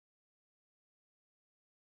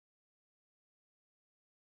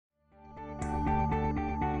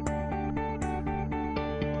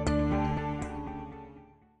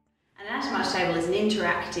Anatomage table is an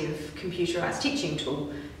interactive computerised teaching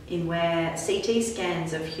tool in where CT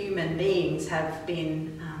scans of human beings have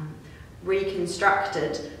been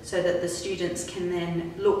reconstructed so that the students can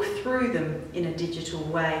then look through them in a digital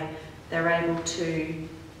way. They're able to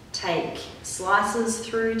take slices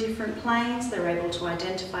through different planes, they're able to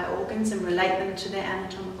identify organs and relate them to their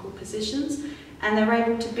anatomical positions, and they're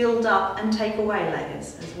able to build up and take away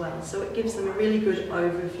layers as well. So it gives them a really good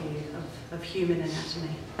overview of human anatomy.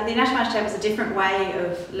 The Anatomage table is a different way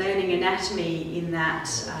of learning anatomy in that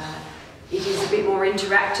it is a bit more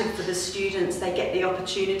interactive for the students. They get the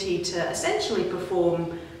opportunity to essentially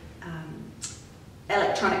perform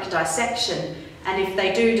electronic dissection, and if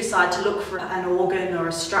they do decide to look for an organ or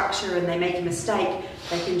a structure and they make a mistake,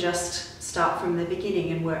 they can just start from the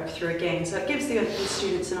beginning and work through again. So it gives the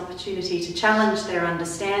students an opportunity to challenge their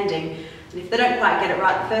understanding, and if they don't quite get it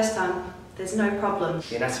right the first time, there's no problem.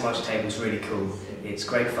 The Anatomage table is really cool. It's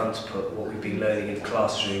great fun to put what we've been learning in the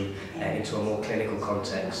classroom into a more clinical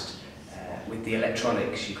context. With the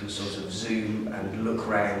electronics, you can sort of zoom and look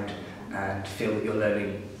around and feel that you're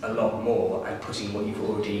learning a lot more and putting what you've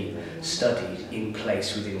already studied in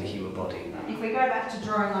place within the human body. If we go back to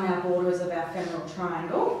drawing on our borders of our femoral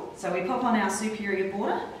triangle, so we pop on our superior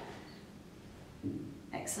border.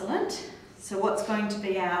 Excellent. So what's going to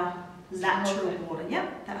be our lateral border?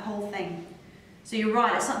 Yep, that whole thing. So you're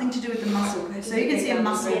right, it's something to do with the muscle. So you can see a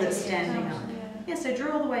muscle that's standing up. Yeah, so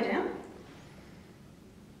draw all the way down.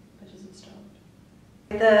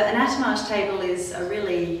 The Anatomage table is a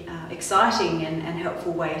really exciting and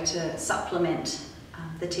helpful way to supplement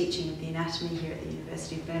the teaching of the anatomy here at the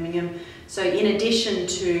University of Birmingham. So in addition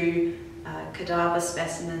to cadaver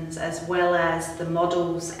specimens as well as the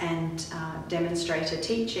models and demonstrator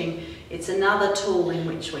teaching, it's another tool in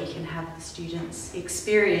which we can have the students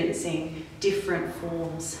experiencing different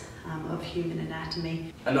forms of human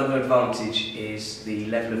anatomy. Another advantage is the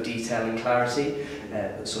level of detail and clarity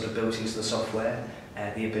that's sort of built into the software.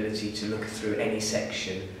 The ability to look through any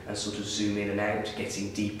section and sort of zoom in and out,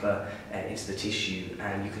 getting deeper into the tissue,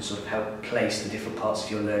 and you can sort of help place the different parts of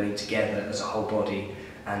your learning together as a whole body,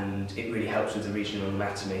 and it really helps with the regional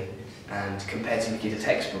anatomy. And compared to looking at a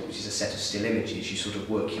textbook, which is a set of still images, you sort of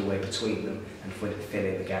work your way between them and fill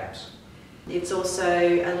in the gaps. It's also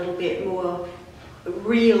a little bit more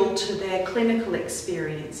real to their clinical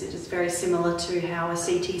experience. It is very similar to how a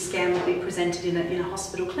CT scan would be presented in a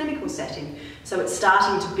hospital clinical setting. So it's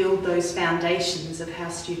starting to build those foundations of how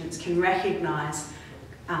students can recognise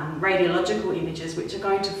radiological images which are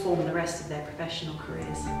going to form the rest of their professional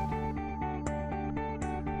careers.